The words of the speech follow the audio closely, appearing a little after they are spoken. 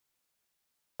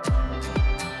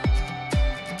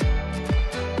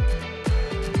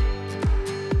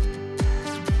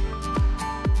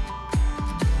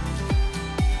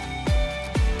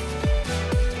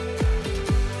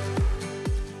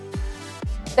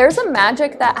There's a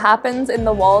magic that happens in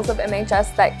the walls of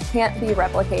MHS that can't be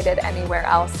replicated anywhere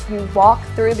else. You walk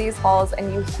through these halls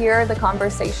and you hear the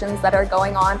conversations that are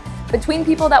going on between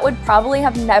people that would probably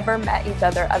have never met each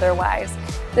other otherwise.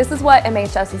 This is what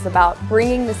MHS is about,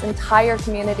 bringing this entire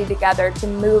community together to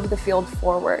move the field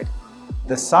forward.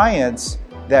 The science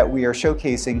that we are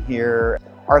showcasing here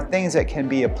are things that can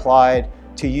be applied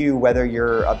to you, whether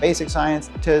you're a basic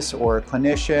scientist or a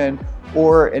clinician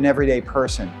or an everyday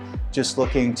person, just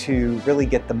looking to really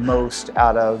get the most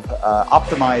out of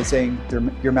optimizing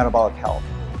your metabolic health.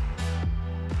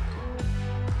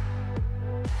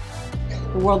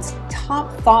 The world's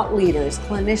top thought leaders,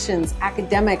 clinicians,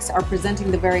 academics are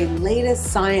presenting the very latest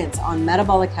science on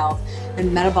metabolic health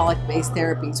and metabolic-based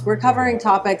therapies. We're covering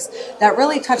topics that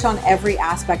really touch on every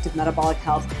aspect of metabolic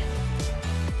health.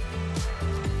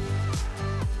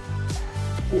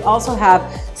 We also have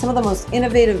some of the most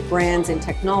innovative brands in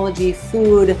technology,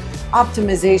 food,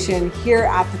 optimization here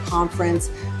at the conference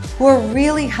who are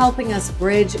really helping us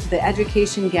bridge the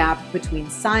education gap between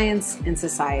science and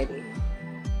society.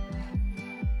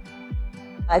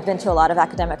 I've been to a lot of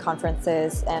academic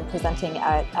conferences and presenting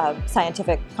at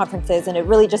scientific conferences, and it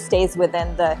really just stays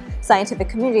within the scientific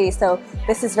community. So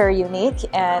this is very unique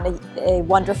and a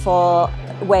wonderful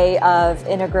way of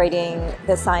integrating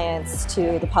the science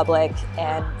to the public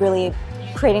and really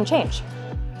creating change.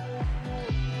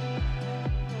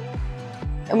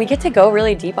 And we get to go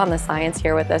really deep on the science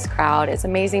here with this crowd. It's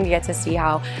amazing to get to see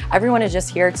how everyone is just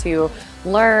here to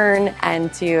learn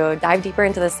and to dive deeper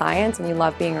into the science, and we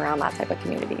love being around that type of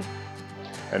community.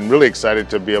 And really excited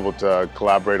to be able to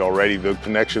collaborate already. The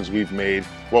connections we've made,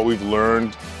 what we've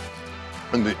learned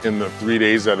in the 3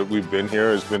 days that we've been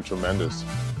here has been tremendous.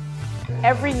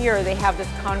 Every year they have this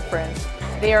conference.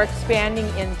 They are expanding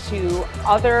into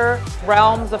other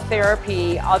realms of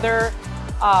therapy, other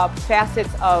facets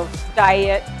of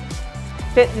diet,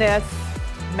 fitness,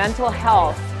 mental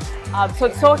health. So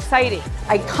it's so exciting.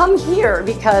 I come here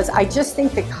because I just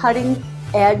think the cutting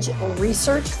edge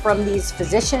research from these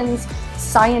physicians,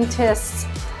 scientists,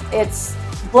 it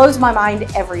blows my mind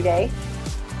every day.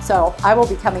 So I will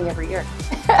be coming every year.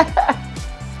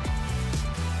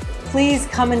 Please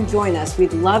come and join us.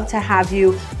 We'd love to have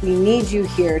you. We need you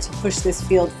here to push this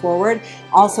field forward.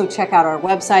 Also check out our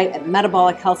website at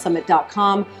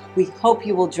metabolichealthsummit.com. We hope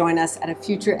you will join us at a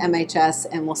future MHS,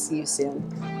 and we'll see you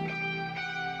soon.